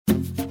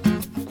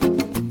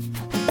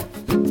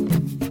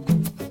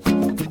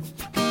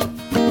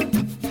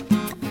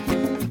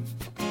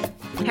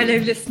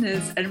Hello,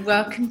 listeners, and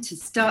welcome to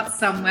Start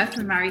Somewhere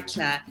for Marie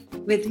Claire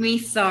with me,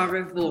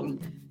 Sarah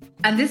Vaughan.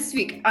 And this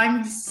week,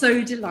 I'm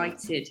so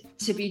delighted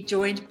to be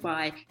joined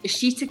by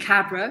Ishita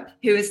Kabra,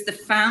 who is the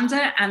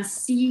founder and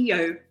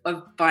CEO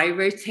of By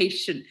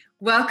Rotation.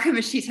 Welcome,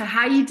 Ishita.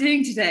 How are you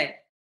doing today?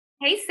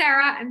 Hey,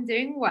 Sarah, I'm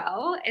doing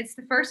well. It's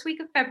the first week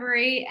of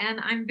February, and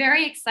I'm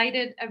very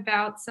excited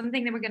about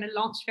something that we're going to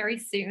launch very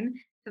soon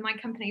for my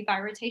company,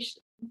 By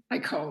Rotation. I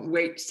can't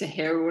wait to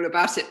hear all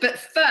about it. But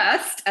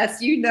first,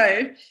 as you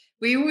know,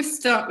 we always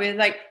start with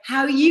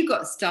how you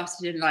got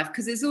started in life,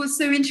 because it's always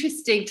so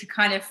interesting to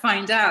kind of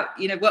find out,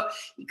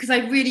 because I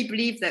really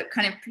believe that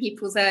kind of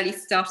people's early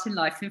start in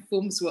life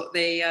informs what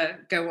they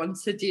go on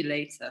to do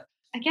later.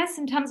 I guess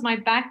in terms of my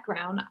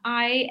background,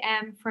 I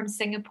am from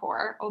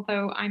Singapore,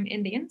 although I'm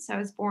Indian. So I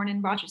was born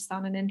in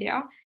Rajasthan in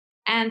India.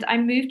 And I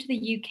moved to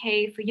the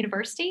UK for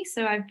university.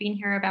 So I've been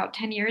here about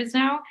 10 years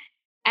now.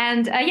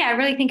 And I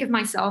really think of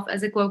myself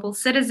as a global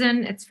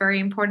citizen. It's very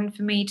important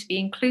for me to be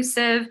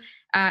inclusive.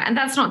 And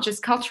that's not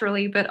just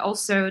culturally, but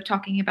also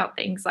talking about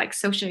things like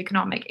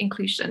socioeconomic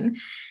inclusion.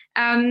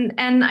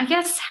 And I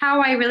guess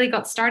how I really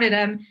got started,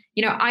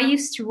 I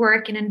used to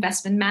work in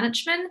investment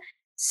management.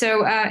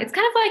 So it's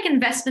kind of like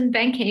investment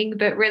banking,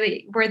 but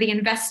really we're the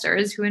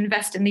investors who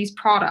invest in these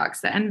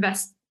products that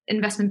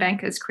investment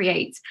bankers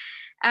create.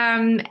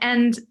 I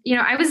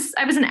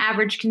was an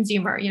average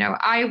consumer.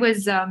 I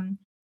was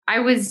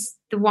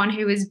the one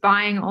who was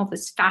buying all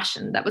this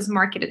fashion that was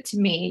marketed to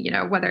me.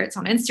 Whether it's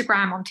on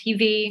Instagram, on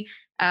TV,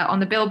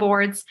 on the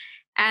billboards.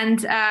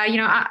 And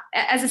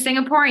as a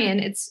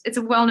Singaporean, it's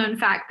a well-known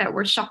fact that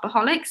we're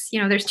shopaholics.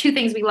 There's two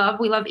things we love.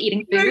 We love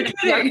eating food.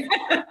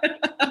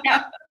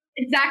 Yeah.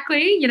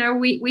 Exactly.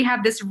 We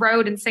have this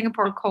road in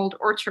Singapore called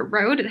Orchard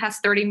Road. It has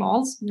 30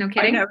 malls. No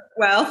kidding. I know.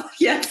 Well,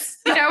 yes.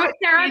 Sarah,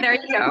 there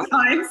you go.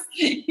 Times.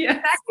 Yes.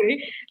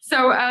 Exactly.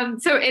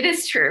 So it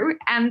is true.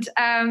 And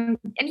I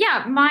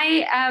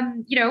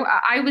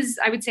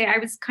would say I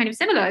was kind of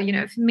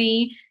similar. For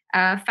me,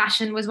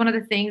 fashion was one of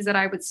the things that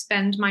I would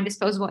spend my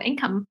disposable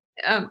income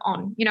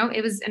on.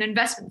 It was an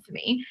investment for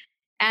me.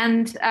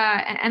 And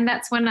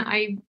that's when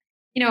I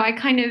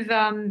kind of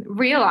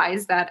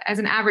realized that as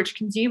an average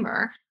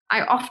consumer,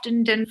 I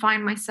often didn't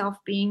find myself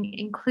being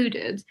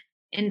included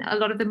in a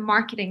lot of the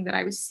marketing that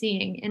I was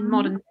seeing in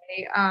modern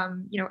day,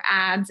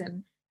 ads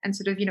and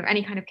sort of,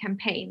 any kind of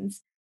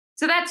campaigns.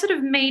 So that sort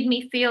of made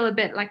me feel a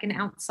bit like an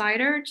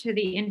outsider to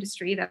the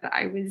industry that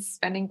I was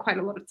spending quite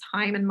a lot of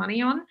time and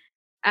money on.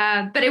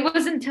 But it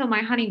wasn't until my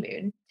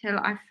honeymoon till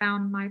I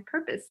found my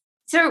purpose.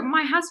 So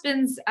my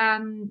husband's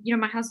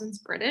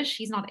British.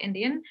 He's not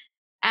Indian.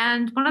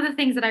 And one of the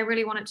things that I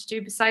really wanted to do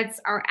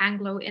besides our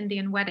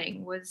Anglo-Indian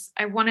wedding was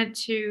I wanted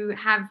to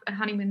have a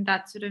honeymoon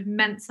that sort of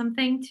meant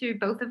something to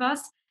both of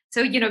us.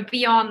 So,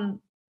 beyond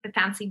the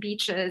fancy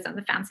beaches and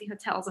the fancy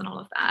hotels and all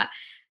of that.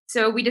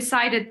 So we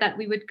decided that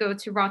we would go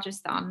to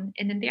Rajasthan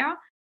in India,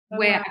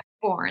 where I was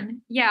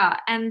born. Yeah.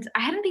 And I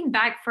hadn't been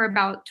back for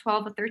about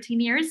 12 or 13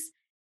 years.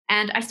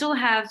 And I still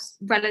have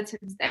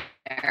relatives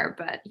there,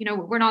 but,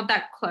 we're not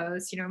that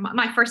close.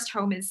 My first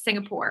home is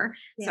Singapore.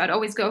 Yeah. So I'd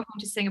always go home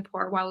to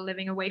Singapore while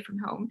living away from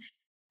home.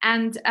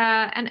 And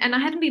I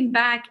hadn't been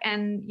back.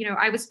 And,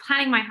 I was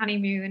planning my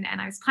honeymoon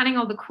and I was planning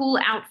all the cool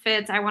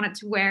outfits I wanted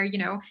to wear,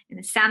 in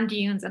the sand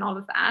dunes and all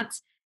of that.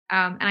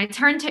 And I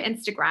turned to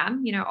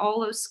Instagram,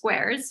 all those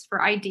squares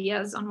for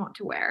ideas on what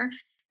to wear.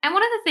 And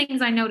one of the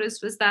things I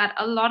noticed was that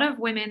a lot of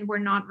women were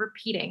not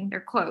repeating their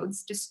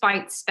clothes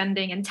despite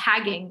spending and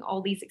tagging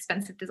all these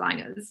expensive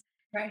designers.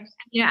 Right.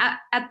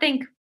 I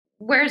think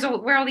where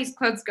are all these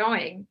clothes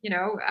going?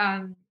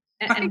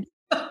 And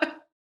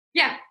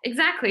yeah,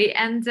 exactly.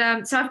 And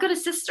so I've got a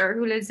sister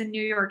who lives in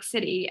New York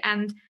City,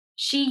 and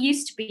she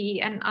used to be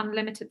an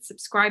unlimited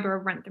subscriber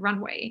of Rent the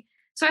Runway.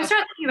 So I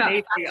started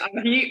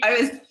thinking about I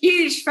was a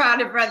huge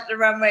fan of Rent the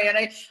Runway,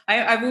 and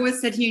I've always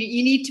said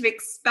you need to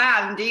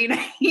expand, you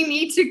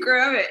need to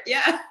grow it.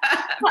 Yeah.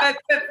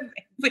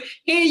 but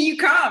here you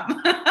come.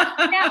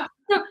 Yeah.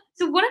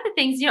 So one of the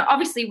things,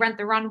 obviously Rent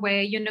the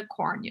Runway,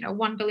 unicorn,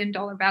 $1 billion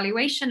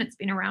valuation. It's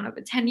been around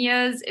over 10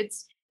 years.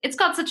 It's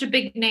got such a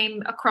big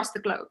name across the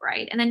globe,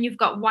 right? And then you've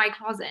got Y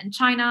Closet in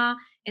China.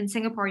 In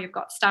Singapore, you've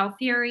got Style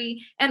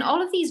Theory. And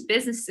all of these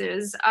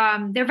businesses,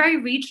 they're very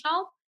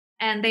regional.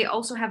 And they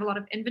also have a lot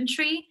of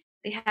inventory.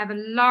 They have a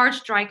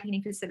large dry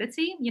cleaning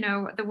facility.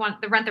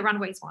 The Rent the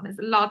Runways one is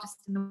the largest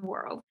in the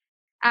world.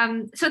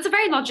 So it's a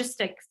very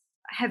logistics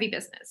heavy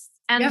business.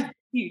 And yeah,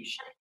 huge.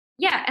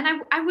 Yeah.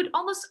 And I would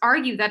almost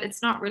argue that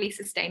it's not really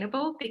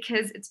sustainable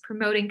because it's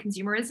promoting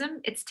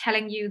consumerism. It's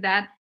telling you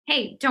that,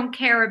 hey, don't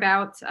care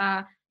about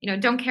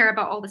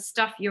all the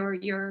stuff you're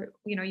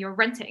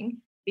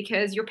renting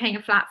because you're paying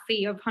a flat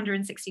fee of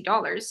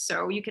 $160.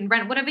 So you can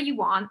rent whatever you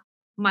want.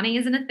 Money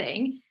isn't a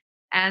thing.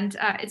 And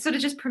it sort of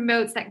just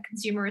promotes that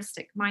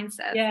consumeristic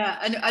mindset. Yeah,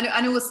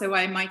 and also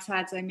I might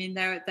add, I mean,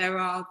 there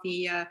are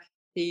the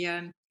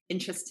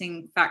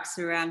interesting facts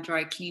around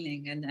dry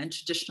cleaning and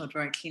traditional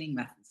dry cleaning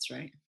methods,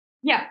 right?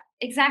 Yeah,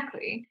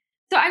 exactly.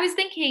 So I was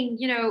thinking,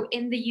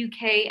 in the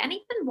UK and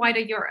even wider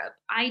Europe,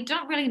 I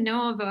don't really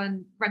know of a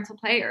rental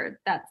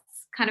player that's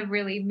kind of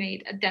really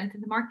made a dent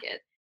in the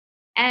market.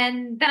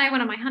 And then I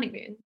went on my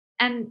honeymoon.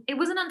 And it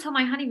wasn't until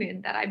my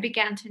honeymoon that I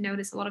began to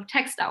notice a lot of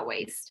textile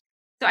waste.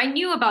 So I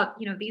knew about,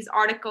 these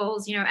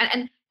articles,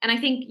 and I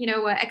think,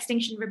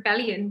 Extinction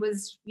Rebellion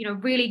was,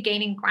 really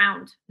gaining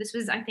ground. This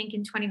was, I think,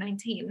 in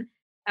 2019.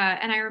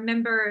 And I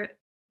remember,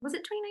 was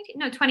it 2019?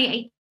 No,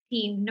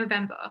 2018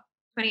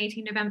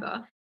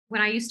 November,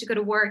 when I used to go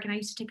to work and I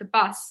used to take a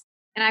bus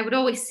and I would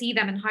always see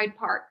them in Hyde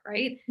Park,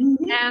 right? Mhm.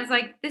 And I was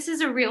like, this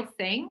is a real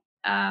thing.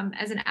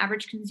 As an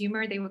average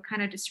consumer, they were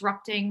kind of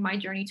disrupting my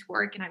journey to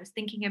work, and I was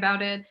thinking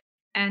about it.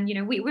 And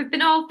we've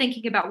been all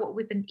thinking about what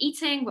we've been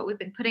eating, what we've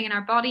been putting in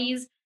our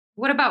bodies.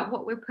 What about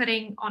what we're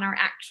putting on our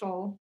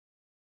actual,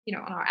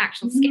 skin,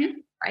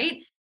 Mhm.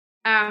 right?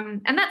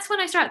 And that's when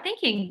I started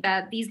thinking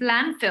that these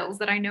landfills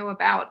that I know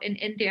about in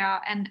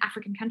India and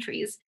African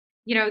countries,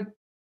 you know,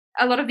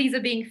 a lot of these are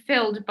being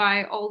filled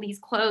by all these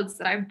clothes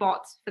that I've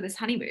bought for this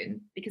honeymoon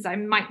because I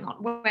might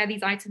not wear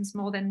these items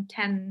more than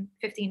 10,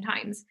 15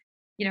 times,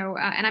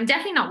 and I'm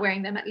definitely not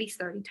wearing them at least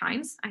 30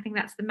 times. I think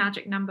that's the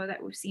magic number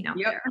that we've seen out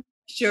Yep, there.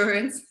 sure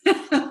is.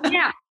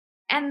 Yeah.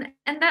 And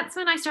that's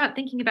when I started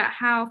thinking about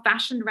how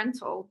fashion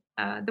rental,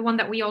 the one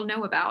that we all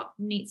know about,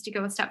 needs to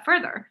go a step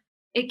further.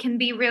 It can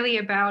be really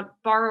about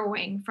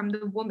borrowing from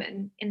the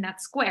woman in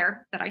that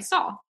square that I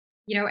saw,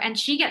 and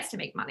she gets to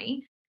make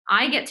money.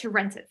 I get to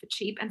rent it for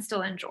cheap and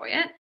still enjoy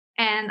it.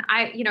 And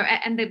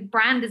and the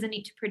brand doesn't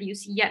need to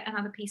produce yet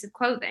another piece of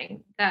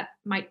clothing that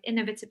might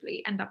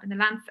inevitably end up in the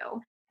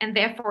landfill and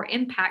therefore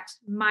impact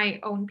my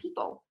own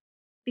people.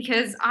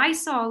 Because I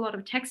saw a lot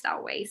of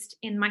textile waste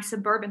in my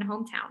suburban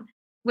hometown,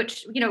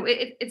 which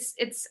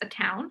it's a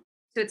town,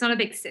 so it's not a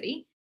big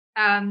city,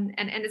 and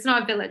it's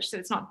not a village, so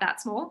it's not that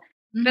small.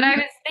 But I Mhm.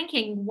 was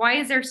thinking, why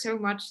is there so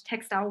much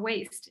textile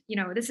waste?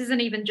 This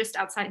isn't even just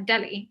outside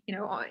Delhi,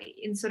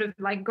 in sort of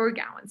like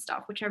Gurgaon and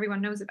stuff, which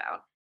everyone knows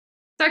about.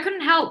 So I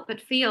couldn't help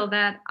but feel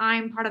that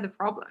I'm part of the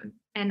problem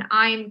and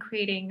I'm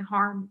creating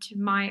harm to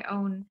my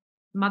own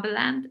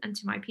motherland and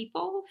to my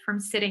people from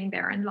sitting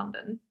there in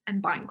London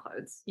and buying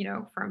clothes,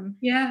 from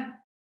Yeah.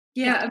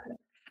 yeah. Yeah.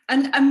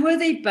 And were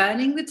they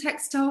burning the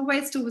textile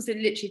waste, or was it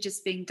literally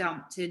just being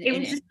dumped It in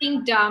was it? just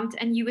being dumped,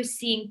 and you were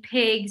seeing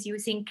pigs, you were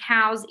seeing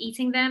cows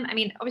eating them. I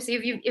mean, obviously,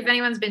 if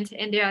anyone's been to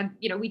India,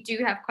 we do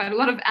have quite a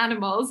lot of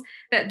animals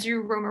that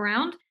do roam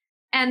around,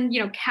 and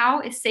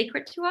cow is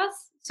sacred to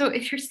us. So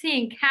if you're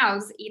seeing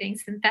cows eating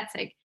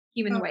synthetic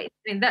human Oh, waste,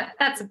 I mean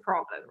that's a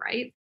problem,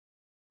 right?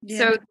 yeah.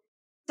 So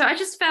so I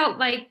just felt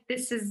like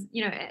this is,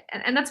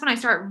 and that's when I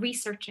started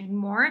researching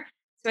more.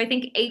 So I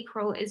think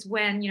April is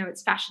when,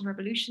 it's Fashion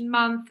Revolution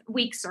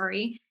week,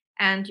 sorry.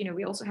 And,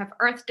 we also have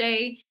Earth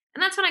Day.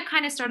 And that's when I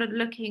kind of started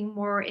looking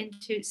more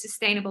into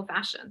sustainable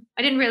fashion.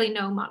 I didn't really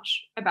know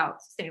much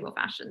about sustainable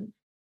fashion.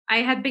 I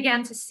had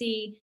began to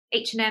see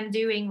H&M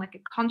doing like a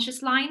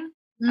conscious line.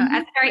 As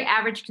Mhm. a very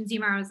average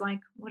consumer, I was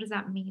like, what does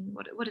that mean?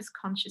 What does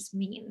conscious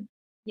mean?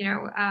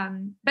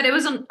 But it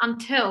wasn't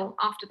until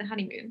after the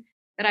honeymoon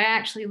that I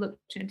actually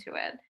looked into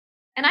it.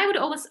 And I would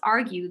always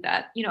argue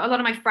that, a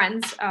lot of my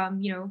friends,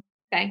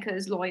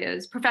 bankers,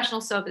 lawyers, professional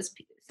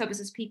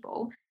services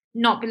people,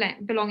 not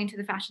belonging to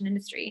the fashion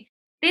industry,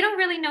 they don't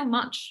really know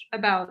much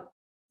about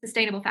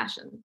sustainable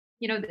fashion.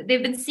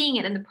 They've been seeing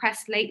it in the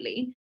press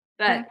lately,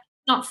 Yeah. but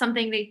not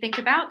something they think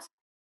about.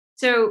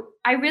 So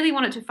I really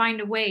wanted to find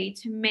a way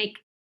to make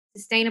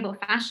sustainable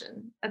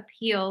fashion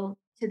appeal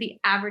to the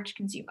average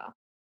consumer.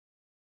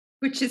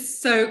 Which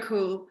is so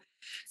cool.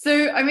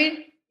 So, I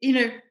mean,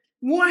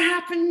 what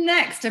happened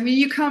next? I mean,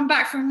 you come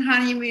back from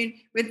honeymoon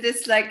with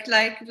this like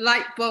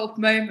light bulb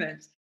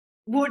moment.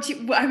 What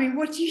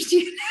do you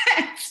do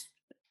next?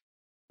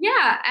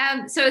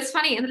 Yeah, so it's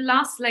funny. In the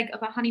last leg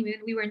of our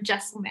honeymoon, we were in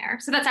Jaisalmer,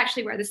 so that's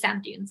actually where the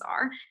sand dunes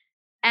are.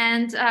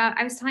 And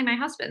I was telling my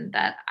husband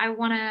that I'm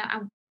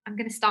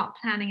going to start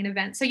planning an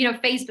event. So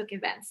Facebook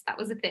events, that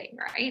was a thing,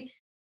 right?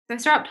 So I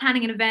started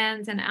planning an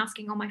event and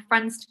asking all my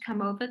friends to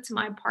come over to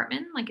my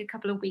apartment, like a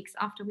couple of weeks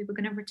after we were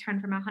going to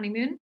return from our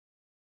honeymoon,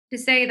 to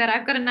say that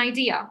I've got an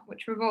idea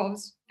which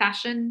revolves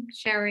fashion,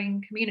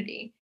 sharing,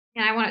 community,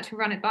 and I wanted to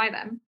run it by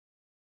them.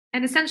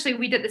 And essentially,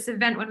 we did this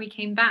event when we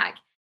came back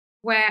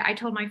where I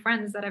told my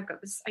friends that I've got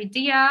this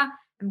idea.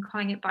 I'm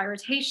calling it by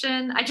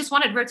rotation. I just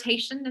wanted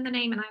rotation in the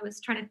name, and I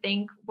was trying to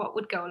think what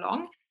would go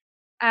along.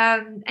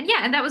 And yeah,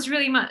 and that was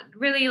really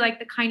like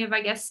the kind of,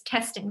 I guess,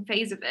 testing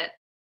phase of it,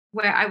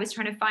 where I was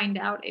trying to find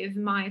out if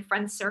my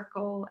friend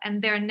circle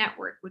and their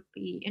network would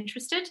be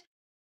interested.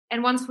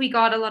 And once we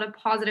got a lot of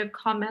positive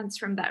comments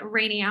from that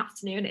rainy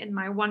afternoon in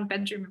my one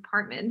bedroom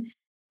apartment,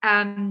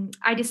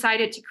 I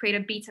decided to create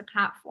a beta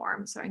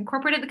platform. So I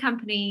incorporated the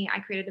company. I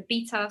created a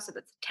beta, so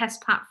that's a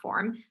test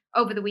platform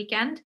over the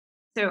weekend.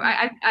 So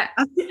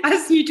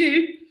As you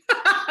do.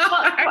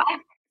 well,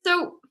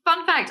 so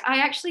fun fact, I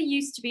actually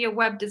used to be a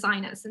web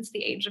designer since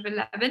the age of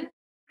 11,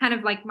 kind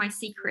of like my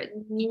secret.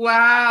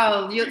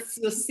 Wow, your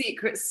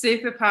secret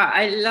superpower.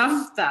 I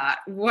love that.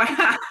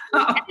 Wow.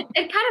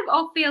 It kind of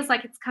all feels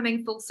like it's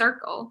coming full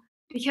circle.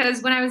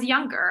 because when I was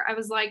younger, I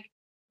was like,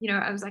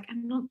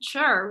 I'm not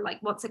sure, like,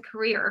 what's a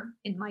career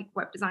in like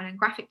web design and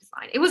graphic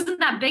design. It wasn't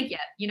that big yet.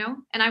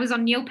 And I was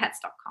on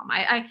neopets.com.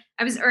 I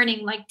was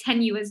earning like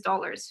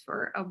 $10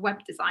 for a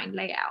web design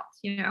layout,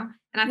 and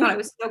I thought it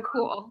was so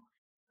cool.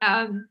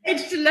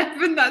 Age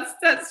 11, that's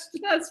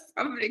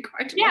probably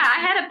quite a yeah, lot. I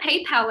had a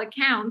PayPal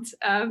account,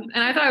 and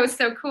I thought it was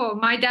so cool.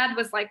 My dad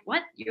was like,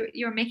 "What?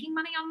 You're making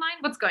money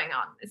online? What's going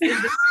on?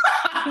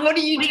 What are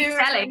you what are you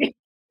selling?"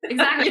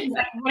 Exactly. He's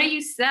like, what are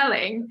you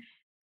selling?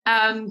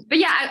 But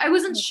yeah, I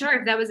wasn't sure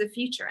if there was a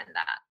future in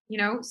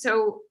that,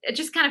 so it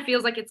just kind of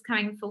feels like it's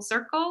coming full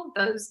circle.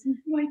 Those Oh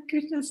my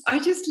goodness, I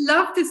just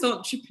love this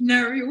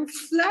entrepreneurial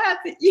flair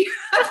that you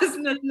have as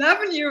an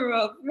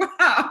 11-year-old.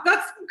 Wow,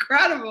 that's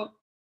incredible.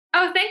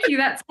 Oh, thank you.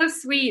 That's so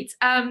sweet.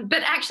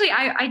 But actually,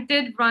 I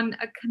did run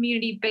a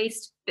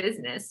community-based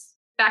business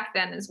back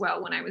then as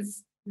well when I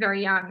was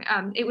very young.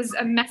 It was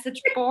a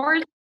message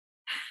board.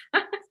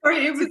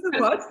 Sorry, it was a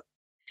what?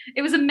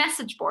 It was a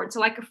message board, so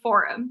like a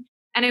forum.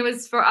 And it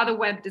was for other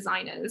web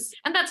designers.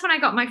 And that's when I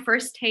got my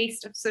first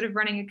taste of sort of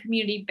running a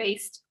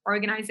community-based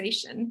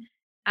organization.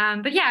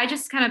 But yeah, I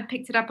just kind of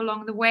picked it up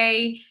along the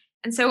way.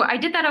 And so I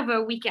did that over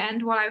a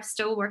weekend while I was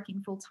still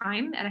working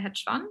full-time at a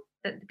hedge fund,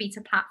 the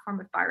beta platform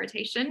of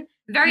Biotation.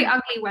 Very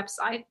ugly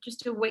website,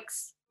 just a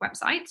Wix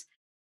website.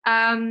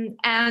 And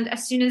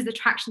as soon as the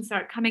traction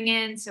started coming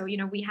in, so,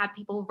 we had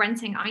people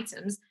renting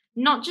items,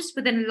 not just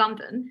within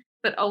London,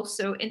 but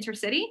also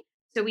intercity.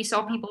 So we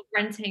saw people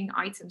renting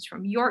items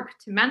from York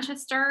to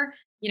Manchester,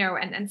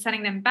 and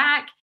sending them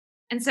back.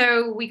 And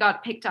so we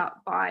got picked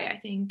up by, I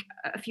think,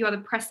 a few other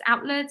press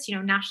outlets,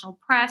 National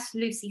Press,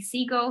 Lucy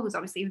Siegel, who's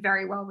obviously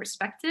very well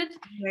respected.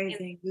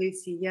 Amazing,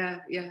 Lucy. Yeah.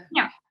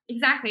 Yeah,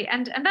 exactly.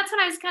 And that's when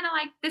I was kind of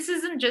like, this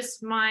isn't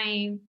just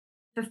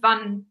the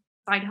fun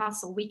side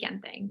hustle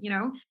weekend thing,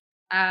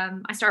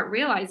 I start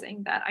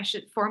realizing that I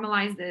should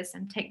formalize this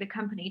and take the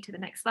company to the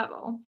next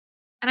level.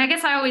 And I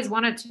guess I always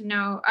wanted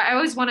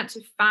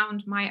to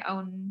found my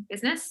own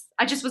business.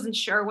 I just wasn't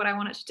sure what I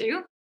wanted to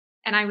do.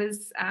 And I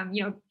was,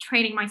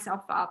 training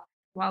myself up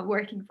while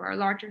working for a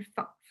larger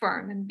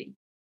firm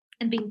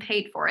and being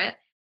paid for it.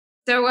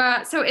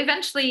 So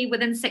eventually,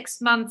 within 6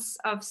 months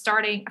of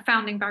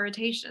founding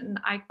Biotation,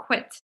 I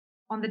quit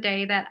on the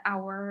day that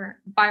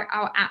our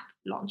app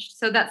launched.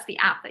 So that's the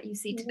app that you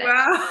see today.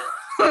 Wow.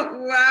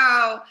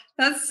 Wow.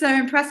 That's so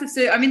impressive.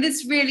 So, I mean,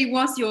 this really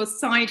was your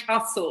side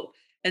hustle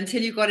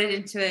until you got it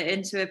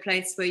into a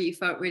place where you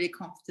felt really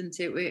confident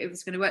it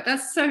was going to work.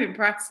 That's so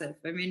impressive.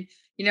 I mean,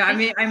 I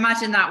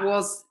imagine that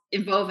was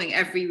involving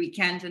every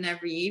weekend and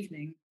every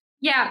evening.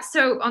 Yeah.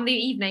 So on the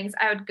evenings,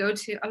 I would go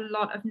to a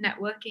lot of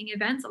networking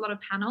events, a lot of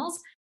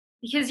panels,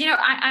 because,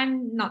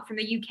 I'm not from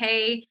the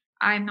UK.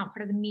 I'm not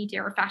part of the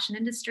media or fashion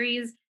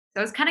industries.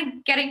 So I was kind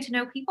of getting to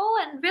know people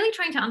and really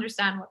trying to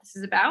understand what this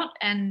is about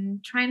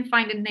and try and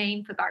find a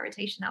name for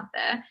Biotation out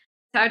there.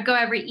 So I'd go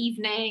every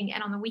evening,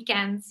 and on the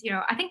weekends,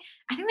 I think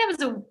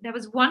there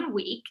was 1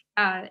 week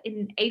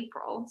in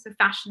April, so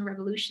Fashion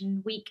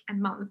Revolution week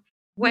and month,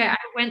 where I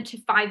went to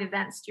 5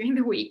 events during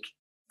the week.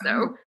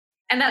 So,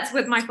 and that's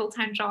with my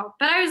full-time job.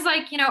 But I was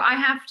like, I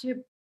have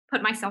to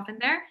put myself in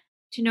there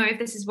to know if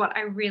this is what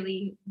I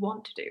really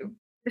want to do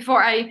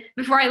before I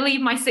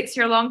leave my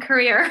 6-year-long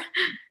career.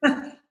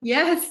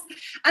 Yes,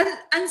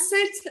 and so.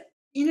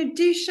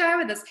 Do share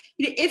with us,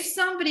 if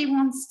somebody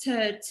wants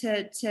to,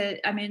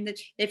 I mean,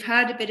 they've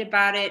heard a bit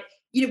about it,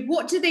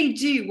 what do they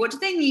do? What do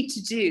they need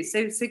to do?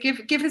 So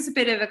give us a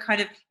bit of a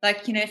kind of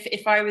like,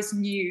 if I was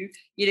new,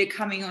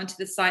 coming onto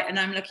the site and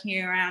I'm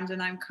looking around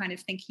and I'm kind of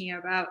thinking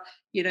about,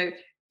 do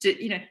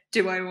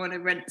I want to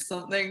rent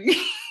something?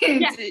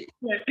 Yeah.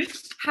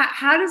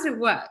 How does it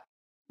work?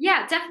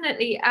 Yeah,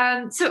 definitely.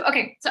 So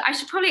I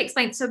should probably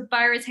explain. So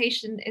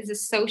Biotation is a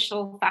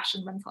social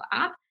fashion rental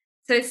app.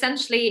 So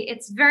essentially,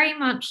 it's very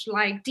much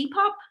like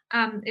Depop,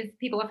 if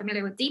people are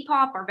familiar with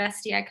Depop or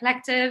Vestiaire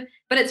Collective,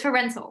 but it's for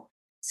rental.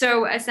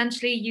 So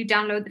essentially, you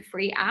download the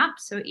free app.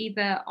 So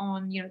either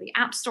on the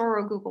App Store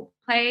or Google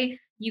Play,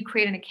 you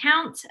create an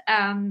account,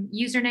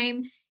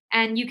 username,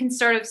 and you can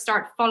sort of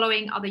start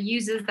following other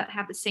users that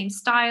have the same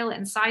style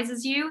and size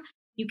as you.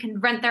 You can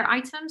rent their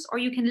items, or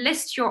you can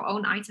list your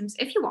own items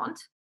if you want,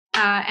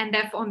 and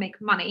therefore make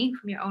money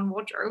from your own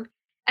wardrobe.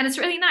 And it's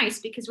really nice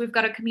because we've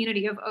got a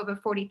community of over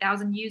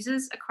 40,000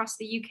 users across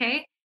the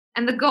UK.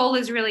 And the goal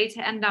is really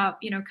to end up,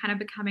 kind of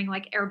becoming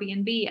like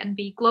Airbnb and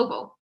be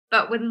global,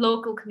 but with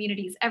local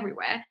communities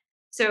everywhere.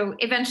 So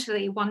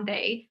eventually one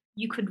day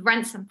you could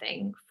rent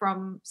something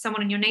from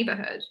someone in your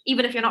neighborhood,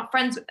 even if you're not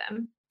friends with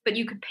them, but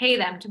you could pay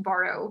them to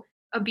borrow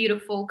a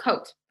beautiful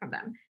coat from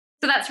them.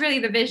 So that's really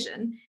the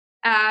vision.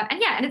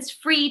 And it's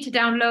free to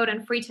download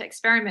and free to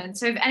experiment.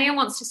 So if anyone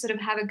wants to sort of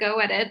have a go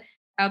at it,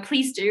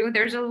 please do.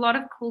 There's a lot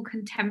of cool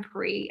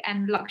contemporary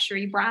and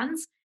luxury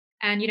brands.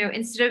 And,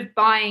 instead of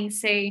buying,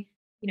 say,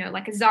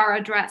 like a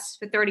Zara dress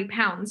for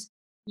 £30,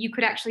 you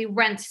could actually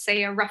rent,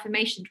 say, a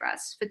Reformation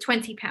dress for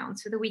 £20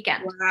 for the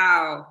weekend.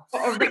 Wow.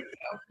 Or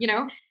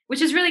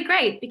which is really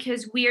great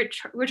because we're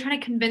trying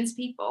to convince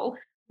people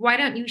why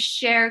don't you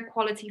share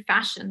quality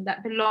fashion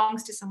that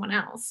belongs to someone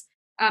else,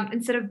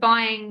 instead of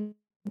buying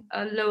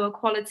a lower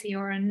quality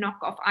or a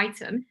knockoff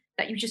item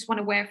that you just want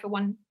to wear for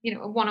one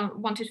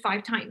to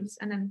five times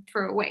and then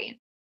throw away.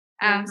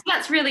 So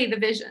that's really the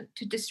vision,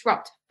 to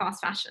disrupt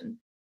fast fashion.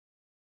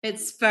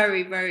 It's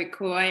very, very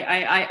cool.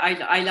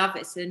 I love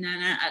it. And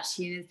then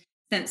actually, in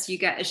a sense, you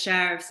get a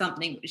share of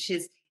something which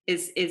is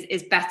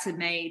better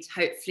made,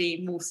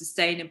 hopefully more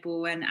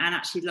sustainable, and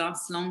actually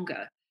lasts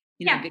longer.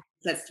 Yeah.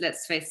 Because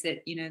let's face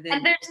it,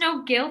 And there's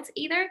no guilt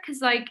either,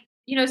 because like,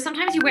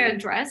 sometimes you wear a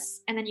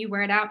dress and then you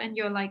wear it out and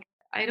you're like,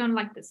 I don't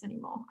like this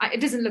anymore. It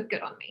doesn't look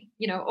good on me,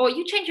 or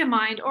you change your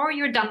mind or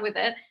you're done with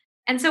it.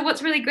 And so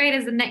what's really great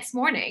is the next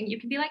morning you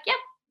can be like, yep,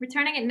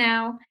 returning it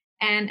now.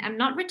 And I'm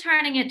not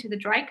returning it to the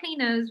dry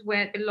cleaners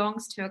where it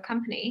belongs to a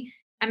company.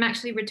 I'm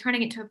actually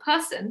returning it to a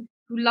person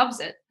who loves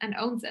it and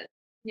owns it,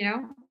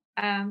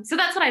 So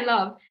that's what I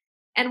love.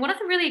 And one of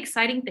the really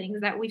exciting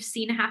things that we've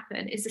seen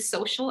happen is the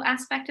social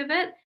aspect of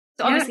it.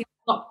 So Yeah. obviously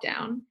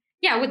lockdown.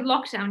 Yeah, with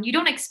lockdown, you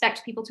don't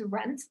expect people to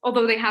rent,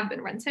 although they have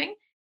been renting.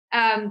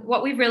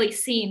 What we've really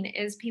seen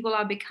is people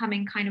are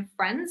becoming kind of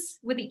friends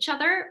with each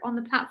other on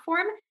the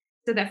platform.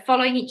 So they're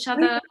following each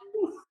other.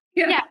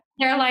 Yeah,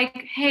 they're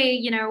like,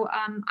 hey,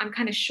 I'm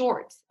kind of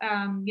short.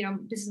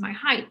 This is my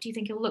height. Do you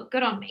think it'll look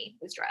good on me,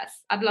 this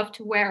dress? I'd love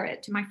to wear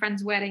it to my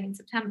friend's wedding in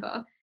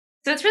September.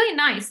 So it's really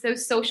nice.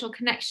 Those social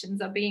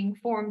connections are being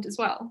formed as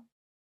well.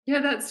 Yeah,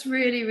 that's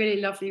really, really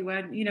lovely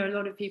when, a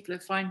lot of people are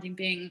finding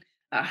being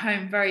at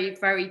home very,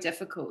 very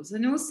difficult.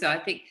 And also I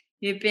think,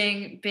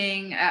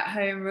 being at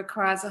home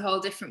requires a whole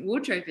different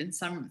wardrobe in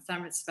some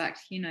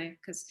respect,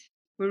 because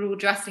we're all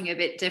dressing a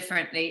bit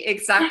differently.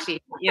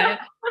 Exactly.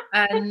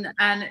 And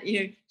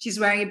she's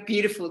wearing a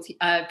beautiful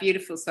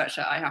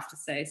sweatshirt, I have to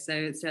say. So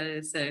it's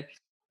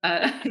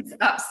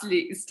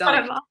absolutely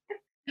stunning.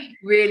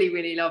 Really,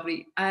 really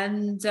lovely,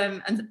 and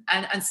so am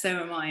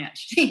I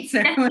actually. So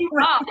yes, you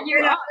are.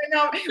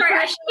 Sorry,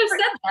 I should have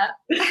said that.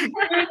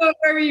 We're not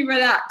very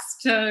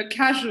relaxed,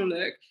 casual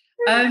look.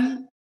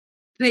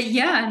 But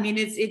yeah, I mean,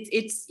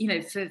 it's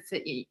for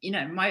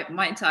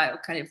my entire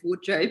kind of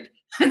wardrobe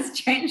has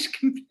changed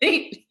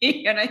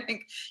completely, and I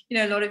think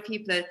a lot of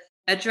people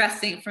are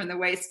dressing from the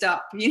waist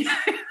up, as yes,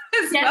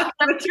 well.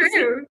 That's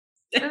true.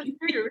 That's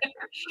true.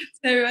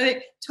 So I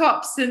think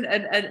tops and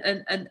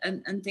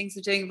things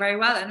are doing very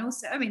well, and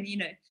also, I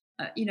mean,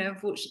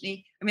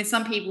 unfortunately, I mean,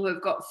 some people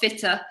have got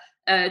fitter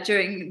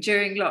during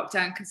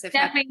lockdown because they've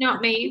definitely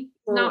not me.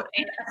 Not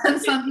me. And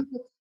some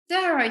people,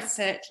 dare I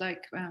say it,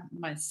 like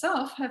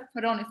myself, have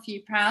put on a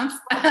few pounds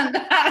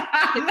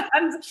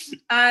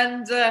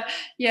and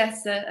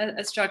yes,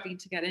 are struggling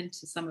to get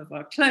into some of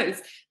our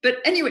clothes. But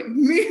anyway,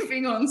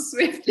 moving on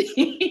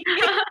swiftly.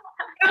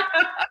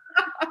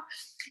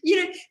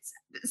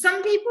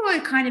 Some people are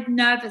kind of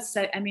nervous.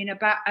 So I mean,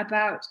 about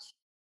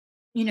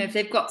if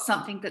they've got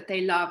something that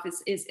they love,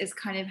 is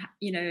kind of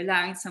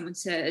allowing someone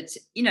to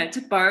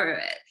borrow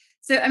it.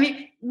 So I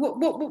mean,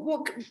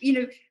 what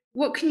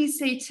can you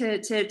say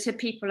to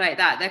people like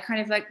that? They're kind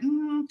of like,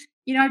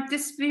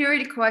 this would be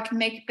really cool. I can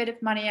make a bit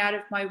of money out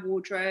of my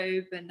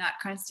wardrobe and that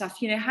kind of stuff.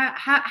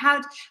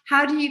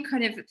 How do you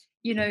kind of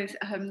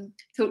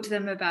talk to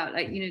them about,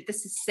 like,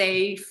 this is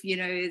safe,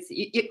 your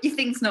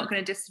thing's not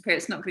going to disappear,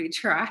 it's not going to be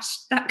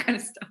trashed, that kind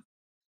of stuff.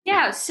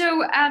 Yeah,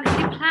 so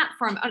the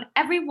platform,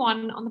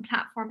 everyone on the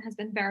platform has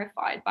been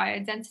verified by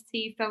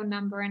identity, phone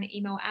number, and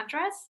email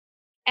address.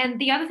 And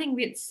the other thing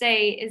we'd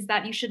say is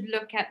that you should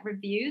look at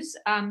reviews.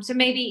 So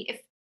maybe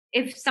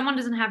if someone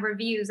doesn't have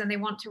reviews and they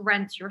want to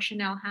rent your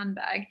Chanel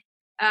handbag,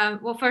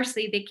 well,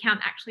 firstly, they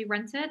can't actually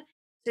rent it.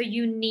 So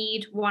you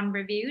need one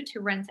review to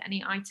rent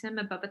any item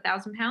above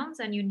 £1,000,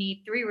 and you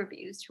need 3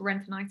 reviews to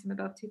rent an item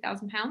above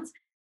 £2,000.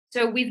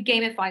 So we've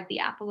gamified the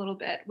app a little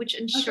bit, which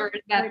ensures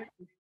that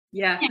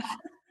yeah.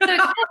 So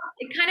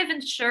it kind of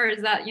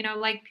ensures that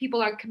like,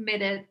 people are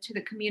committed to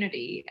the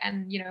community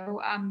and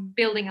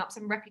building up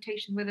some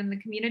reputation within the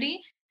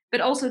community.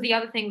 But also the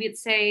other thing we'd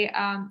say,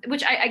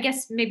 which I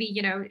guess maybe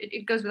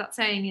it goes without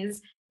saying,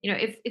 is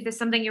if there's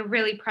something you're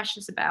really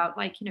precious about,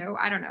 like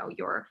I don't know,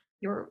 your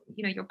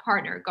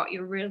partner got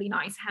you a really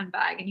nice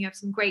handbag and you have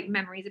some great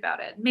memories about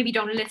it, maybe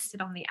don't list it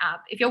on the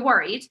app if you're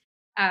worried.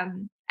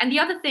 And the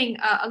other thing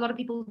a lot of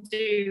people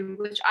do,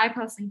 which I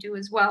personally do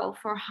as well,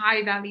 for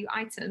high value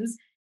items,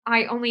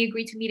 I only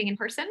agree to meeting in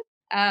person.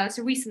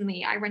 So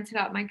recently I rented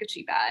out my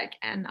Gucci bag,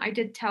 and I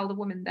did tell the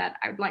woman that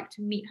I would like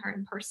to meet her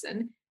in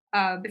person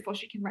before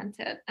she can rent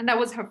it. And that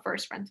was her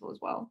first rental as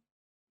well.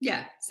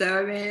 Yeah, so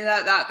I mean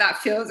that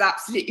feels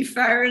absolutely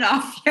fair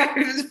enough.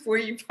 Before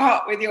you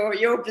part with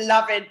your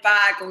beloved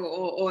bag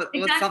or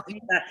Exactly. something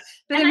like that.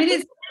 But and I mean,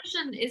 it's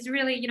is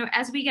really,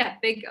 as we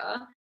get bigger,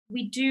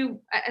 we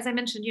do, as I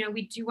mentioned,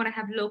 we do want to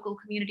have local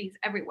communities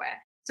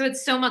everywhere. So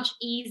it's so much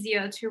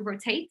easier to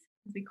rotate,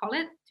 as we call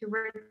it, to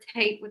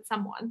rotate with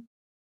someone.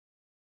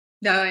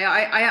 No,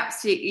 I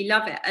absolutely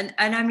love it. And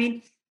I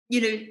mean,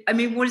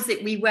 what is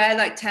it? We wear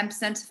like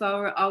 10% of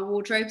our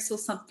wardrobes or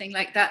something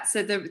like that.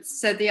 So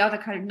the other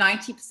kind of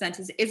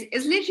 90%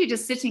 is literally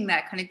just sitting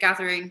there kind of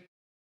gathering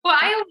Well,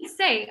 I always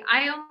say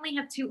I only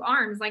have two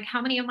arms. Like,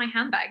 how many of my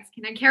handbags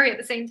can I carry at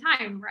the same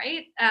time,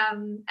 right?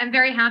 I'm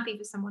very happy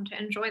for someone to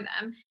enjoy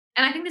them.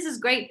 And I think this is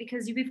great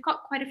because we've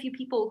got quite a few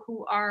people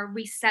who are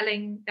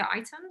reselling their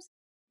items,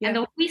 and Yeah.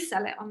 they'll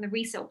resell it on the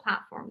resale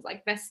platforms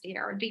like Vestia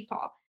or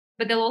Depop,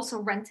 but they'll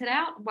also rent it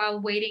out while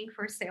waiting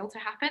for a sale to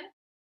happen.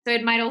 So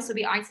it might also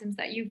be items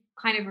that you've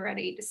kind of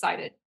already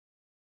decided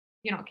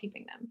you're not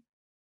keeping them.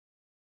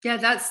 Yeah,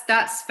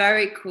 that's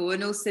very cool.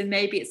 And also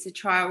maybe it's a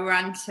trial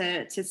run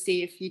to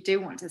see if you do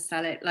want to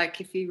sell it.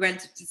 Like if you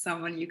rent it to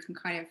someone, you can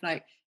kind of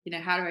like,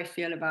 how do I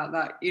feel about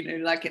that?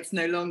 Like it's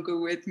no longer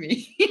with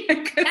me.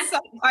 Because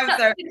sometimes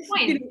That's a good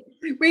point.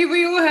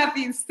 we all have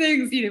these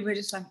things, we're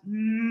just like,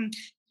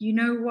 you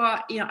know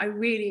what? I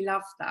really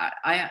love that.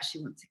 I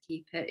actually want to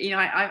keep it. I've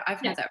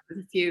Yeah. had that with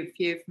a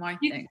few of my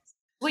things.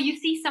 Well, you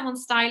see someone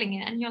styling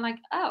it and you're like,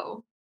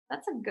 oh,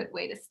 that's a good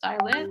way to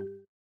style it.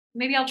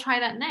 Maybe I'll try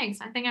that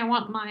next. I think I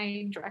want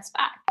my dress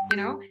back.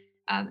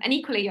 And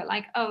equally, you're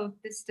like, oh,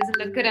 this doesn't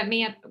look good on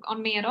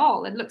me at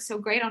all. It looks so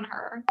great on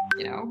her.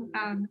 So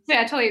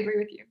yeah, I totally agree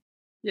with you.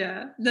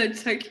 Yeah, no,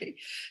 totally.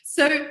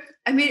 So,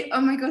 I mean,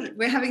 oh my God,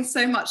 we're having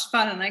so much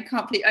fun, and I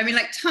can't believe. I mean,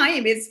 like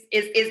time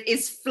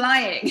is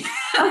flying.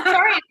 Oh,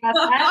 sorry about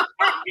that.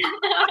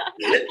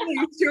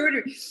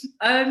 Extraordinary.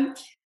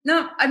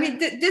 No, I mean,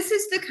 this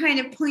is the kind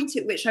of point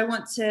at which I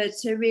want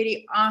to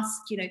really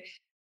ask.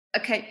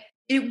 Okay,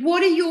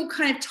 what are your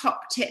kind of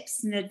top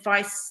tips and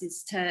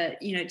advices to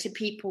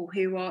people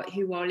who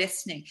are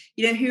listening,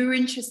 who are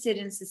interested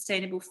in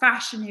sustainable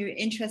fashion, who are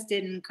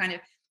interested in kind of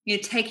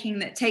taking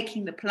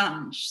the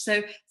plunge.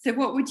 So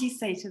what would you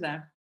say to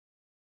them?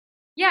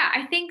 Yeah,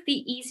 I think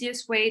the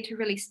easiest way to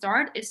really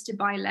start is to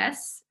buy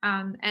less.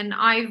 And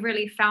I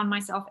really found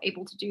myself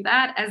able to do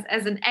that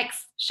as an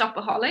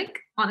ex-shopaholic,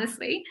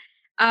 honestly.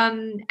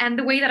 And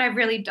the way that I've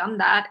really done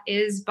that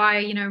is by,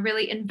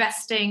 really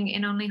investing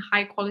in only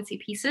high quality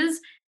pieces.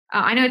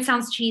 I know it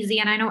sounds cheesy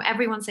and I know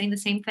everyone's saying the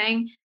same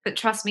thing, but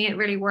trust me, it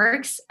really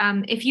works.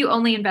 If you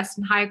only invest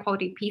in high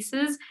quality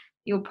pieces,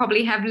 you'll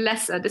probably have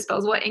lesser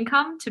disposable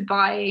income to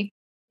buy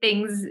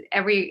things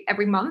every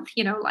month,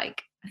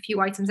 like a few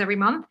items every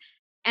month.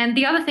 And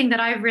the other thing that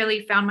I've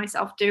really found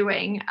myself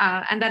doing,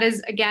 and that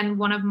is again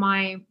one of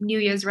my New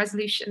Year's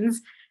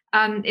resolutions,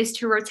 is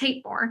to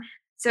rotate more.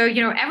 So,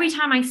 every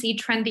time I see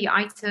trendy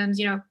items,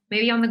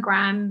 maybe on the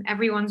gram,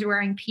 everyone's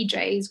wearing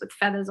PJs with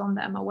feathers on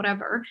them or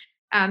whatever.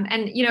 And,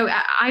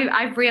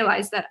 I've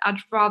realized that I'd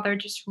rather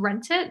just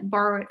rent it,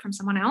 borrow it from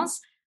someone else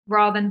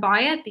rather than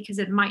buy it because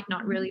it might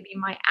not really be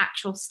my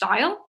actual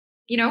style,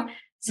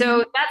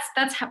 So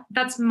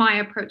that's my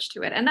approach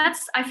to it. And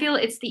I feel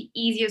it's the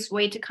easiest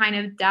way to kind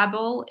of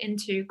dabble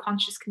into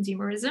conscious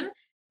consumerism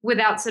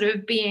without sort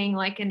of being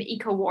like an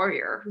eco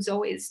warrior who's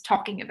always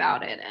talking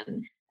about it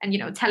and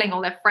telling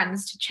all their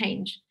friends to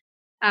change.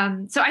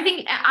 So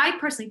I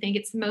personally think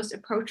it's the most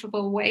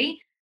approachable way.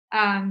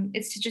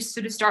 It's to just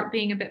sort of start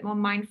being a bit more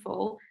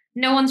mindful.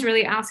 No one's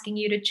really asking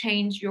you to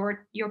change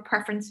your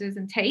preferences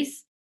and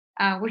tastes.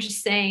 We're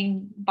just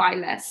saying buy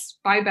less,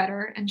 buy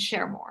better, and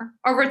share more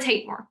or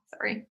rotate more.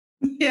 Sorry.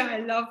 Yeah, I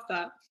love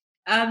that.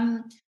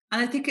 And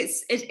I think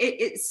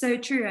it's so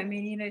true. I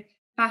mean,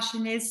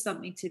 fashion is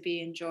something to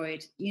be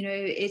enjoyed.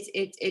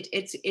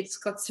 It's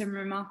got some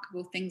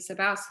remarkable things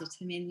about it.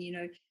 I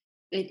mean,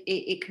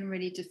 it can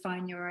really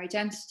define your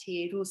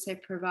identity. It also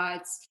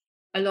provides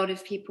a lot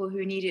of people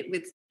who need it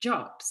with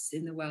jobs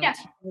in the world. Yeah,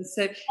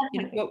 So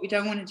what we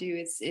don't want to do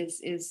is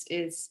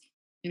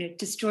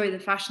destroy the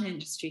fashion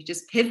industry,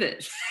 just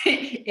pivot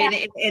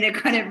in a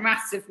kind of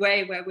massive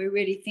way where we're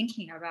really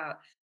thinking about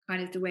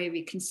kind of the way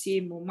we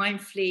consume more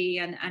mindfully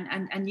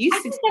and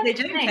use things so they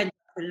don't end up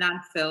in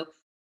landfill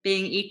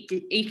being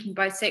eaten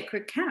by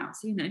sacred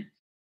cows,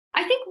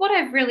 I think what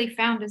I've really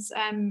found is,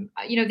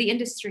 the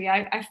industry.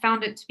 I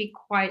found it to be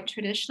quite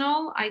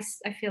traditional. I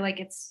feel like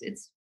it's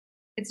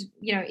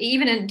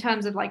even in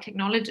terms of like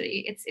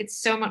technology, it's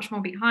so much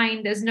more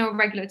behind. There's no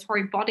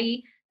regulatory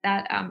body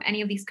that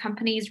any of these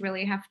companies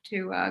really have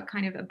to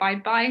kind of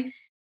abide by.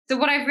 So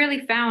what I've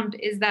really found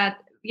is that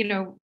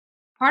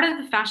part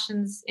of the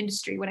fashions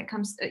industry, when it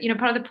comes to,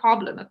 part of the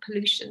problem of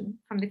pollution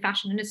from the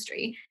fashion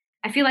industry,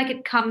 I feel like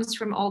it comes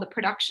from all the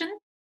production,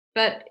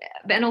 but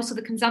and also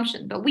the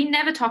consumption. But we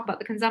never talk about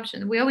the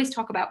consumption. We always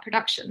talk about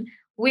production.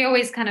 We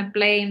always kind of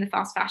blame the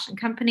fast fashion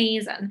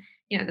companies and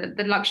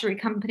the luxury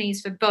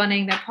companies for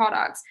burning their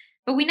products.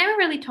 But we never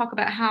really talk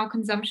about how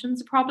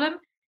consumption's a problem.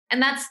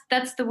 And that's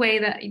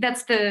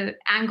the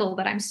angle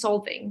that I'm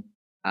solving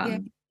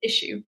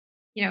issue.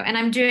 And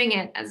I'm doing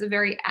it as a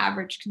very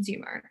average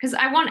consumer because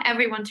I want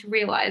everyone to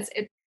realize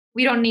it.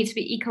 We don't need to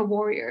be eco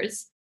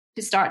warriors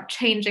to start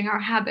changing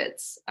our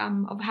habits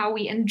of how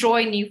we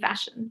enjoy new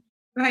fashion.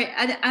 Right,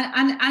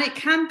 and it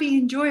can be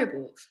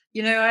enjoyable.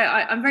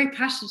 I'm very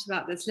passionate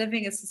about this.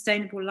 Living a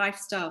sustainable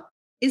lifestyle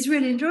is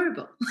really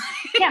enjoyable.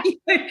 Yeah,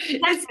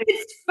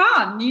 it's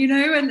fun,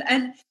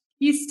 and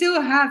you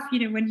still have,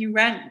 when you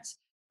rent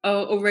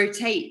or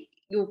rotate,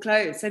 your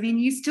clothes, I mean,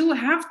 you still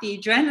have the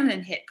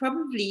adrenaline hit,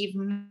 probably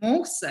even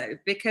more so,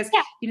 because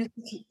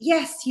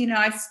yes,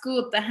 I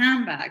scored the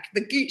handbag,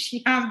 the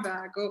Gucci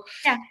handbag, or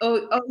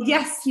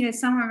yes,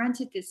 someone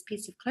rented this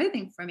piece of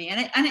clothing from me,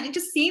 and it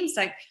just seems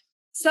like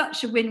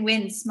such a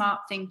win-win,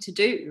 smart thing to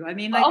do. I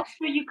mean, like, also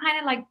you kind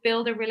of like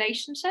build a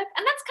relationship,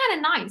 and that's kind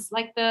of nice,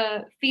 like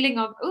the feeling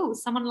of, oh,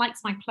 someone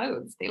likes my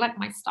clothes, they like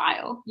my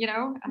style,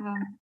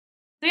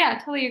 so yeah, I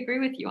totally agree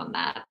with you on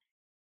that.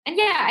 And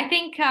yeah, I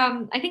think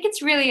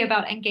it's really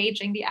about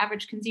engaging the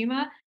average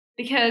consumer,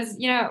 because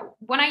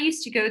when I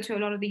used to go to a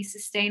lot of these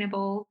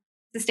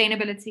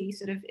sustainability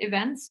sort of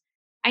events,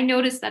 I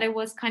noticed that it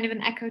was kind of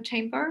an echo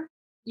chamber.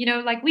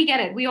 Like, we get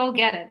it, we all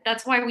get it.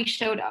 That's why we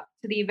showed up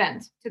to the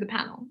event, to the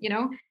panel.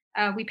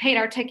 We paid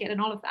our ticket and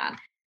all of that.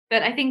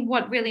 But I think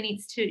there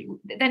needs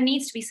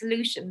to be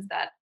solutions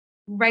that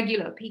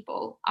regular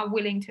people are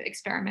willing to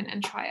experiment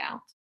and try out.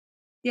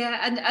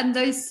 Yeah, and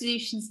those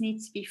solutions need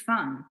to be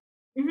fun.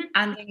 Mm-hmm.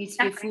 And they need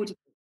to be affordable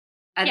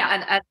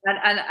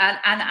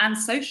and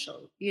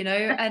social,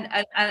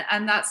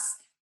 and that's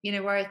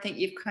where I think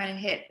you've kind of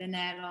hit the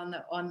nail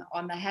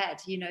on the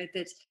head.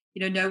 That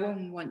no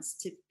one wants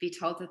to be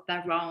told that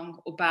they're wrong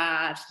or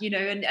bad.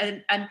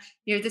 And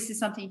this is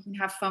something you can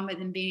have fun with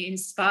and be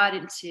inspired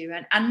into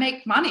and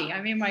make money. I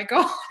mean, my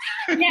God,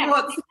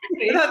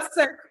 that's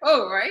so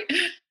cool, right?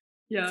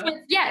 Yeah. So,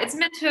 it's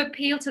meant to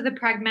appeal to the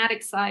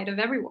pragmatic side of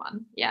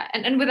everyone. Yeah.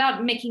 And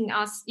without making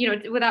us,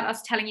 without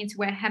us telling you to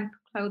wear hemp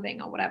clothing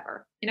or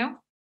whatever, Yeah.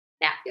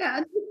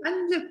 Yeah.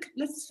 And look,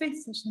 let's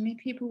face it. I mean,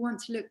 people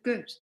want to look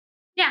good.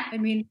 Yeah. I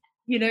mean,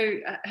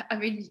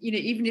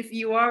 even if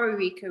you are a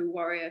eco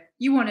warrior,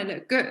 you want to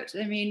look good.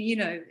 I mean,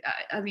 and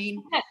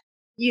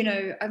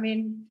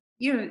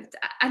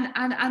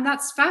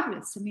that's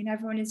fabulous. I mean,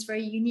 everyone is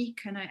very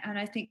unique. And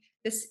I think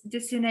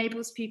this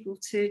enables people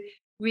to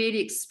really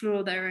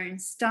explore their own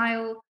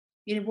style,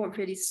 what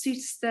really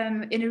suits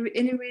them in a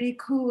really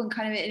cool and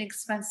kind of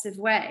inexpensive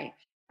way.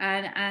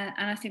 And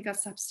I think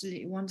that's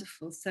absolutely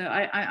wonderful. So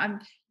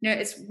I'm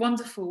it's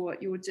wonderful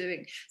what you're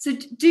doing. So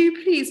do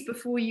please,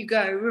 before you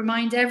go,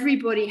 remind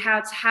everybody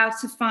how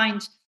to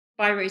find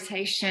By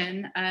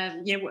Rotation,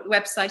 what the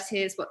website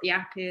is, what the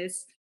app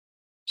is.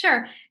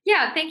 Sure.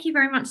 Yeah. Thank you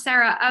very much,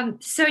 Sarah.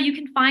 So you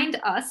can find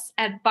us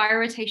at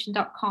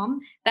byrotation.com.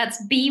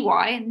 That's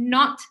BY,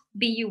 not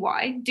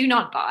BUY. Do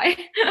not buy.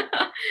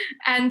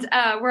 And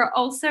we're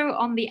also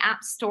on the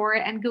App Store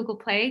and Google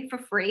Play for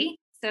free.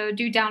 So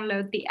do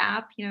download the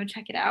app,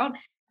 check it out.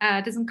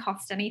 It doesn't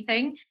cost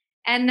anything.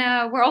 And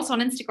we're also on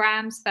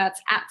Instagram. So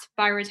that's at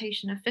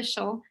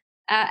byrotationofficial.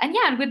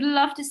 And we'd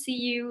love to see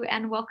you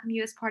and welcome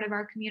you as part of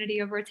our community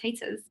of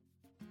rotators.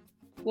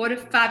 What a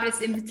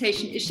fabulous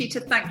invitation.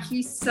 Ishita, thank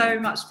you so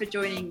much for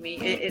joining me.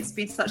 It's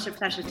been such a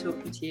pleasure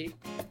talking to you.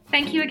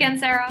 Thank you again,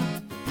 Sarah.